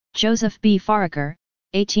Joseph B. Foraker,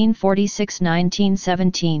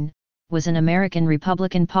 1846–1917, was an American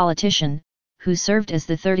Republican politician, who served as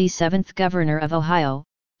the 37th Governor of Ohio,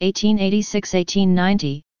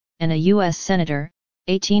 1886–1890, and a U.S. Senator,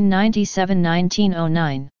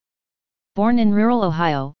 1897–1909. Born in rural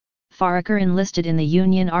Ohio, Foraker enlisted in the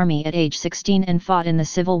Union Army at age 16 and fought in the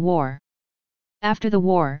Civil War. After the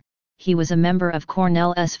war, he was a member of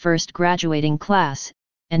Cornell's first graduating class,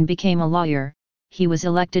 and became a lawyer. He was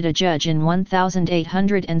elected a judge in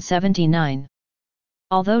 1879.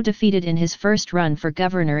 Although defeated in his first run for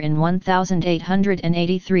governor in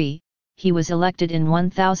 1883, he was elected in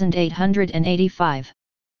 1885.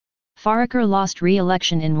 Foraker lost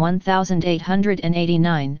re-election in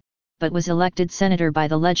 1889, but was elected senator by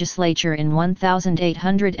the legislature in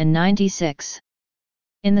 1896.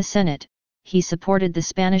 In the Senate, he supported the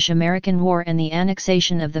Spanish-American War and the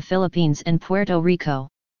annexation of the Philippines and Puerto Rico.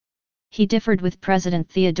 He differed with President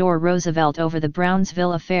Theodore Roosevelt over the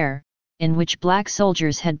Brownsville affair, in which black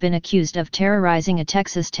soldiers had been accused of terrorizing a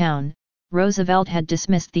Texas town. Roosevelt had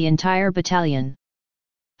dismissed the entire battalion.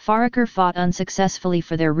 Foraker fought unsuccessfully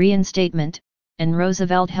for their reinstatement, and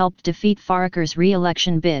Roosevelt helped defeat Foraker's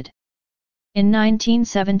re-election bid. In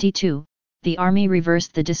 1972, the Army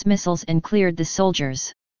reversed the dismissals and cleared the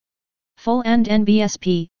soldiers.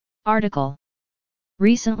 Full&nbsp article.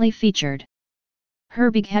 Recently featured.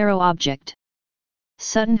 Herbig Hero Object.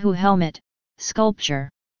 Sutton Hoo Helmet, Sculpture.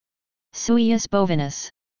 Suius Bovinus.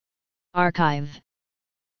 Archive.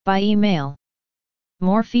 By email.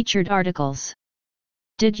 More featured articles.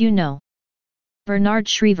 Did you know? Bernard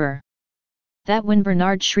Schriever. That when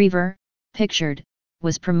Bernard Schriever, pictured,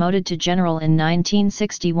 was promoted to general in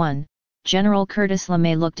 1961, General Curtis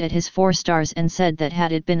LeMay looked at his 4 stars and said that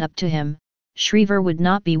had it been up to him, Schriever would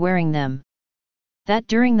not be wearing them. That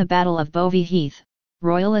during the Battle of Bovey Heath,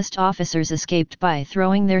 Royalist officers escaped by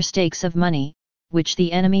throwing their stakes of money, which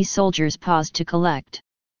the enemy soldiers paused to collect.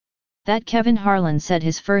 That Kevin Harlan said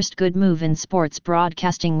his first good move in sports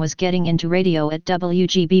broadcasting was getting into radio at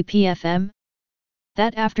WGBP-FM.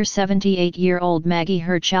 That after 78-year-old Maggie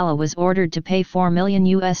Herchala was ordered to pay $4 million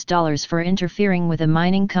for interfering with a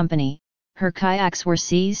mining company, her kayaks were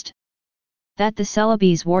seized. That the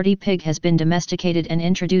Celebes warty pig has been domesticated and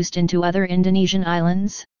introduced into other Indonesian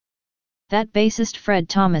islands. That bassist Fred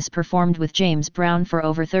Thomas performed with James Brown for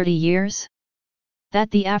over 30 years. That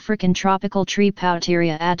the African tropical tree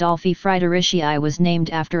Pouteria adolphi friedericii was named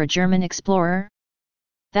after a German explorer.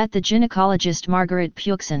 That the gynecologist Margaret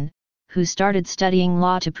Puxon, who started studying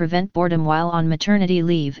law to prevent boredom while on maternity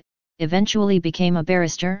leave, eventually became a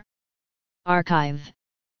barrister. Archive.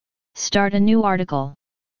 Start a new article.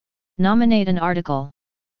 Nominate an article.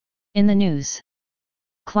 In the news.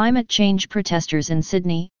 Climate change protesters in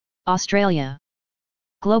Sydney, Australia.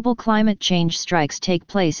 Global climate change strikes take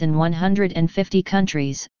place in 150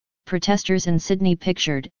 countries, protesters in Sydney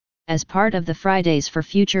pictured, as part of the Fridays for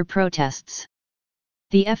Future protests.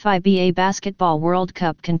 The FIBA Basketball World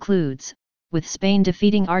Cup concludes, with Spain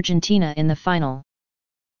defeating Argentina in the final.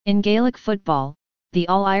 In Gaelic football, the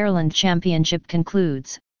All-Ireland Championship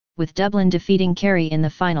concludes, with Dublin defeating Kerry in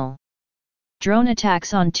the final. Drone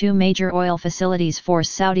attacks on 2 major oil facilities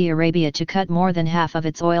force Saudi Arabia to cut more than half of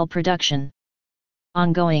its oil production.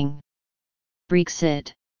 Ongoing.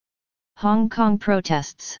 Brexit. Hong Kong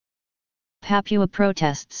protests. Papua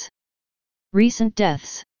protests. Recent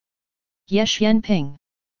deaths. Ye Xianping.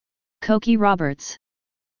 Koki Roberts.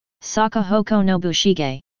 Sakahoko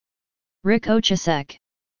Nobushige. Rick Ochasek.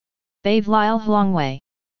 Bave Lyle Hlongwei.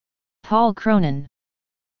 Paul Cronin.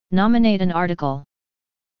 Nominate an article.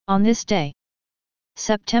 On this day,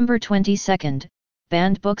 September 22,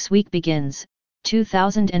 Banned Books Week begins,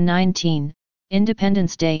 2019,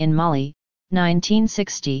 Independence Day in Mali,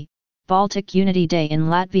 1960, Baltic Unity Day in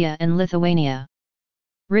Latvia and Lithuania.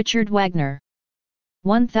 Richard Wagner.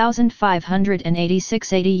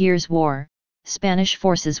 1586 80 Years' War, Spanish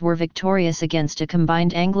forces were victorious against a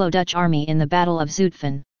combined Anglo-Dutch army in the Battle of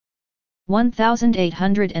Zutphen.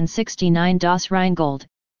 1869 Das Rheingold,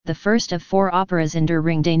 the first of 4 operas in Der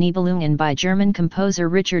Ring des Nibelungen by German composer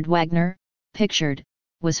Richard Wagner, pictured,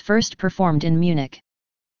 was first performed in Munich.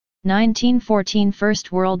 1914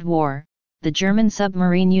 First World War, the German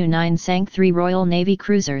submarine U-9 sank 3 Royal Navy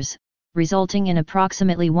cruisers, resulting in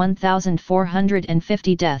approximately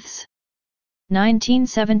 1,450 deaths.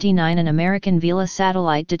 1979 An American Vela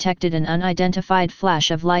satellite detected an unidentified flash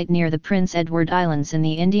of light near the Prince Edward Islands in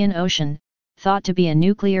the Indian Ocean, thought to be a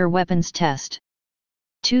nuclear weapons test.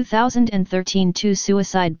 2013 2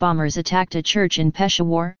 suicide bombers attacked a church in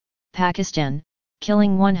Peshawar, Pakistan,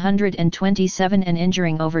 killing 127 and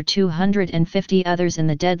injuring over 250 others in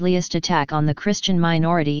the deadliest attack on the Christian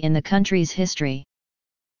minority in the country's history.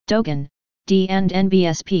 Dogan, D. and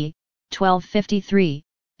NBSP, 1253,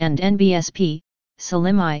 and NBSP,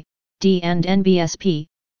 Salimi, D. and NBSP,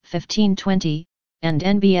 1520, and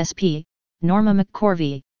NBSP, Norma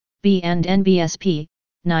McCorvey, B. and NBSP,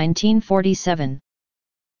 1947.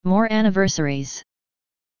 More anniversaries.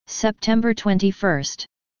 September 21st.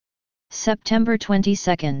 September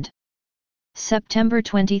 22nd. September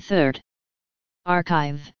 23rd.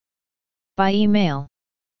 Archive. By email.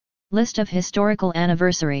 List of historical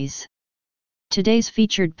anniversaries. Today's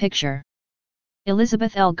featured picture.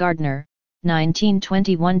 Elizabeth L. Gardner,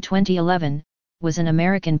 1921-2011, was an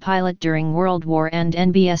American pilot during World War and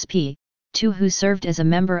NBSP, 2 who served as a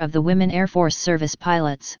member of the Women Air Force Service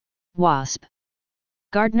Pilots, WASP.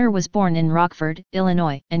 Gardner was born in Rockford,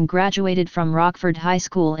 Illinois, and graduated from Rockford High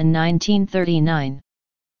School in 1939.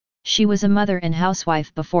 She was a mother and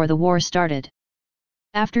housewife before the war started.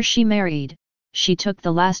 After she married, she took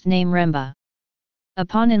the last name Remba.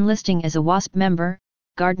 Upon enlisting as a WASP member,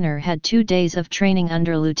 Gardner had 2 days of training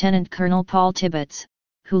under Lieutenant Colonel Paul Tibbets,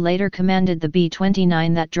 who later commanded the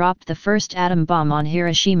B-29 that dropped the first atom bomb on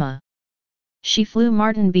Hiroshima. She flew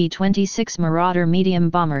Martin B-26 Marauder medium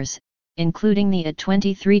bombers, including the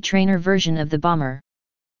A-23 trainer version of the bomber.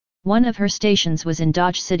 One of her stations was in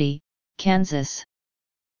Dodge City, Kansas.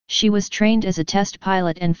 She was trained as a test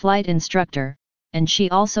pilot and flight instructor, and she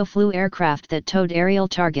also flew aircraft that towed aerial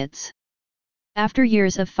targets. After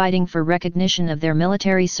years of fighting for recognition of their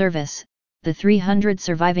military service, the 300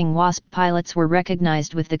 surviving WASP pilots were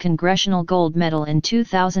recognized with the Congressional Gold Medal in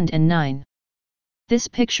 2009. This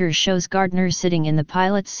picture shows Gardner sitting in the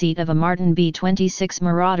pilot's seat of a Martin B-26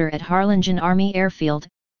 Marauder at Harlingen Army Airfield,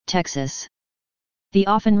 Texas. The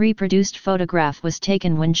often reproduced photograph was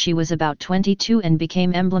taken when she was about 22 and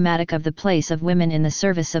became emblematic of the place of women in the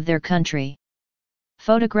service of their country.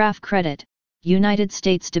 Photograph credit, United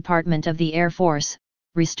States Department of the Air Force,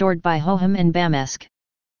 restored by Hoham and Bamesk.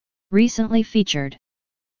 Recently featured.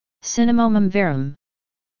 Cinnamomum verum.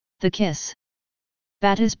 The Kiss.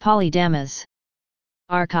 Battas polydamas.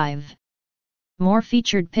 Archive. More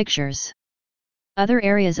featured pictures. Other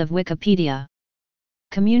areas of Wikipedia.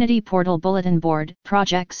 Community portal bulletin board,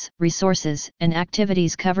 projects, resources, and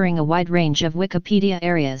activities covering a wide range of Wikipedia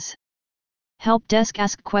areas. Help desk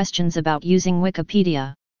ask questions about using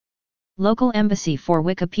Wikipedia. Local embassy for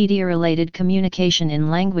Wikipedia-related communication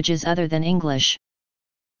in languages other than English.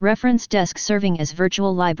 Reference desk serving as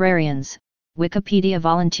virtual librarians. Wikipedia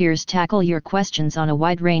volunteers tackle your questions on a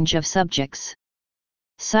wide range of subjects.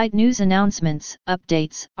 Site news announcements,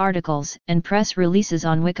 updates, articles, and press releases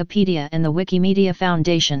on Wikipedia and the Wikimedia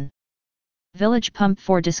Foundation. Village Pump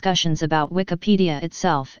for discussions about Wikipedia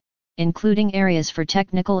itself, including areas for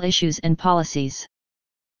technical issues and policies.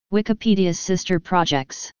 Wikipedia's sister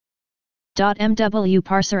projects. .mw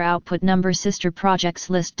parser output number sister projects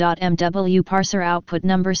list. .mw parser output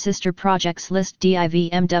number sister projects list. div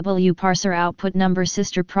mw parser output number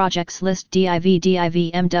sister projects list. div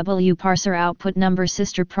mw parser output number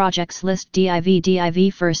sister projects list.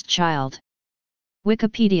 div first child.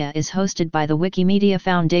 Wikipedia is hosted by the Wikimedia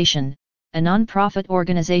Foundation, a non-profit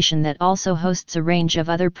organization that also hosts a range of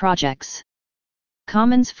other projects.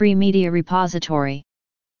 Commons Free Media Repository.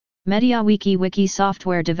 MediaWiki Wiki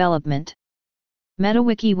Software Development.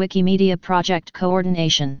 MetaWiki Wikimedia Project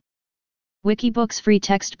Coordination. Wikibooks Free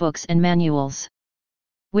Textbooks and Manuals.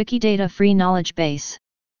 Wikidata Free Knowledge Base.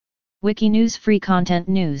 Wikinews Free Content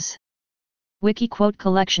News. Wikiquote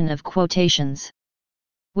Collection of Quotations.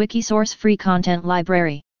 Wikisource Free Content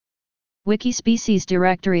Library. Wikispecies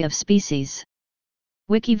Directory of Species.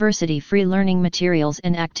 Wikiversity Free Learning Materials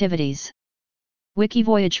and Activities.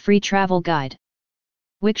 Wikivoyage Free Travel Guide.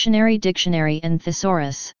 Wiktionary Dictionary and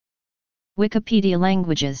Thesaurus. Wikipedia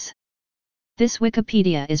Languages. This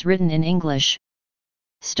Wikipedia is written in English.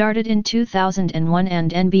 Started in 2001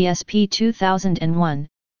 and NBSP 2001,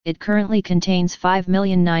 it currently contains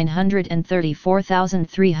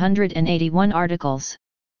 5,934,381 articles.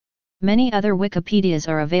 Many other Wikipedias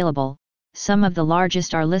are available, some of the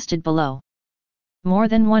largest are listed below. More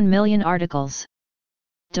than 1 million articles.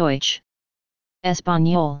 Deutsch.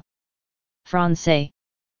 Español. Francais.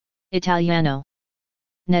 Italiano.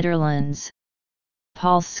 Netherlands.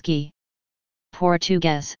 Polski.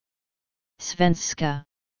 Portuguese. Svenska.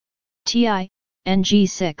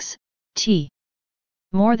 TI-NG6, T.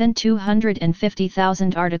 More than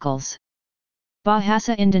 250,000 articles.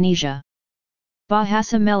 Bahasa Indonesia.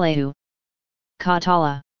 Bahasa Melayu.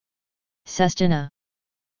 Katala. Sestina.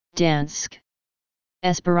 Dansk.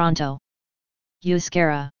 Esperanto.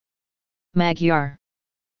 Euskara. Magyar.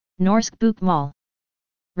 Norsk Bokmål.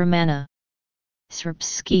 Romana.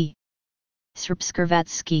 Srpski.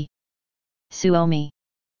 Srpskrvatski. Suomi.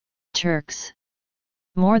 Turks.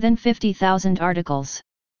 More than 50,000 articles.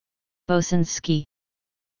 Bosanski.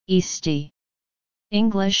 Isti.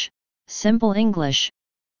 English, Simple English.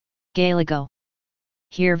 Galigo.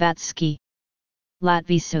 Hrvatski.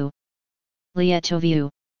 Latvisu. Lietoviu.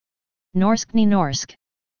 Norskni Norsk.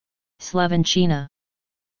 Slovenčina.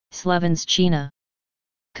 Slovenščina.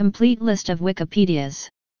 Complete list of Wikipedias.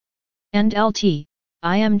 NLT,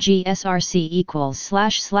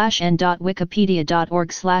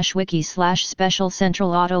 imgsrc=n.wikipedia.org/wiki/special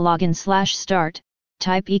central autologin/start,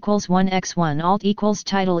 type =1x1 alt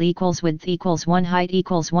 =title =width =1 height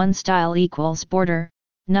 =1 style =border,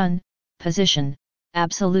 none, position,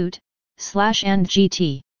 absolute,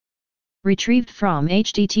 /NGT. Retrieved from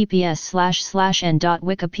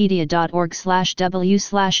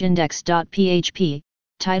https://n.wikipedia.org/w/index.php,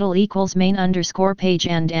 title =main_page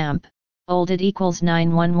and amp, olded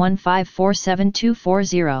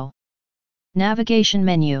 =911547240. Navigation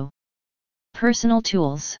menu. Personal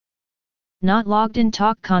tools. Not logged in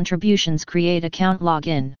talk contributions create account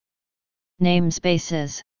login.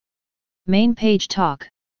 Namespaces. Main page talk.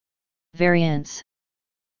 Variants.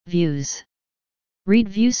 Views. Read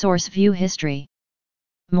view source view history.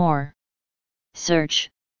 More.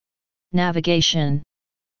 Search. Navigation.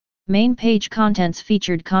 Main page contents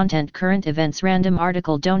featured content current events random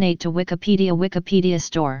article donate to Wikipedia Wikipedia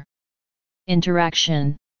store.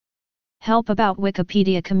 Interaction. Help about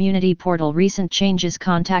Wikipedia community portal recent changes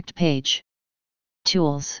contact page.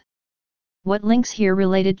 Tools. What links here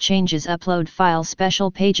related changes upload file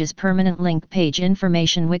special pages permanent link page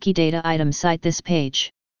information Wikidata item cite this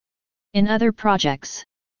page. In other projects.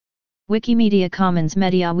 Wikimedia Commons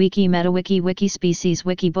Media Wiki MetaWiki Wikispecies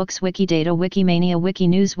Wikibooks Wikidata Wikimania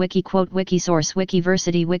Wikinews Wikiquote Wikisource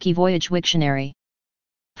Wikiversity Wikivoyage Wiktionary.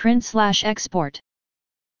 Print/export.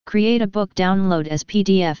 Create a book download as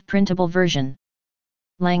PDF printable version.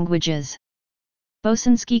 Languages.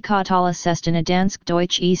 Bosanski Katala Sestina Dansk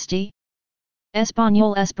Deutsch Isti.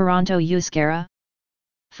 Español Esperanto Euskera.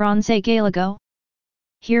 Francés Gallego.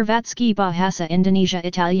 Hrvatski Bahasa Indonesia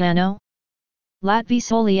Italiano.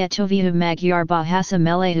 Latvisolie Magyar Bahasa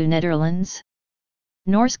Melayu Netherlands.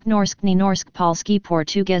 Norsk Norskni Norsk Polski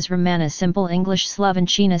Portuguese Romana Simple English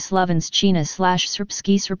Slovenčina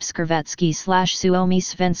Slovenščina/Srpski Srpskrvatski /Suomi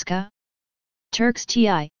Svenska. Turks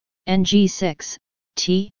TI, NG6,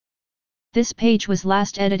 T. This page was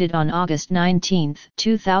last edited on August 19,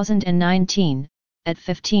 2019, at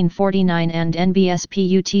 15:49 and NBSP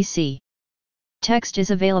UTC. Text is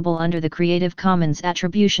available under the Creative Commons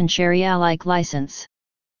Attribution Share Alike license.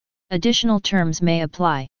 Additional terms may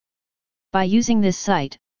apply. By using this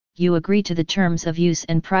site, you agree to the terms of use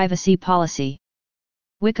and privacy policy.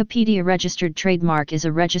 Wikipedia registered trademark is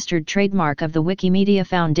a registered trademark of the Wikimedia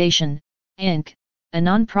Foundation, Inc., a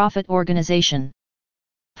non-profit organization.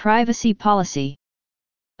 Privacy policy.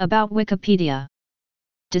 About Wikipedia.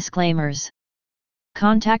 Disclaimers.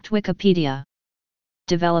 Contact Wikipedia.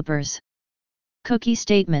 Developers. Cookie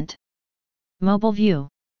statement. Mobile view.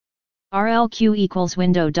 RLQ =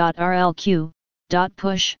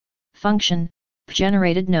 window.rlq.push, function,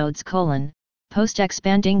 generated nodes : post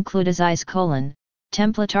expand include size :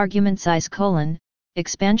 template argument size :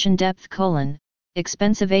 expansion depth :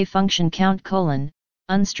 expensive a function count :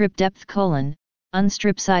 unstrip depth :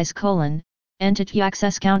 unstrip size : entity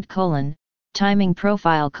access count : timing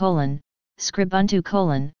profile :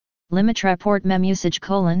 scribunto : limit report memusage :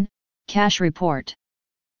 cache report.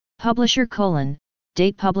 Publisher :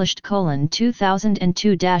 date published :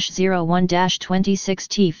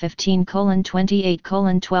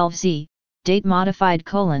 2002-01-26T15:28:12Z, date modified :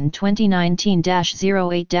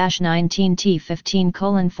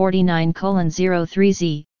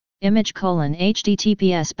 2019-08-19T15:49:03Z, image :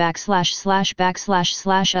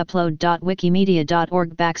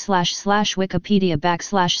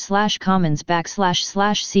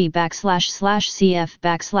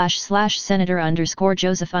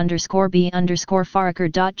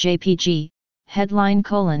 headline :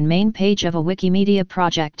 main page of a Wikimedia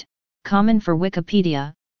project, common for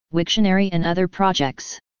Wikipedia, Wiktionary and other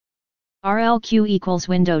projects. RLQ =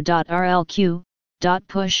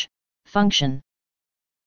 window.rlq.push, function.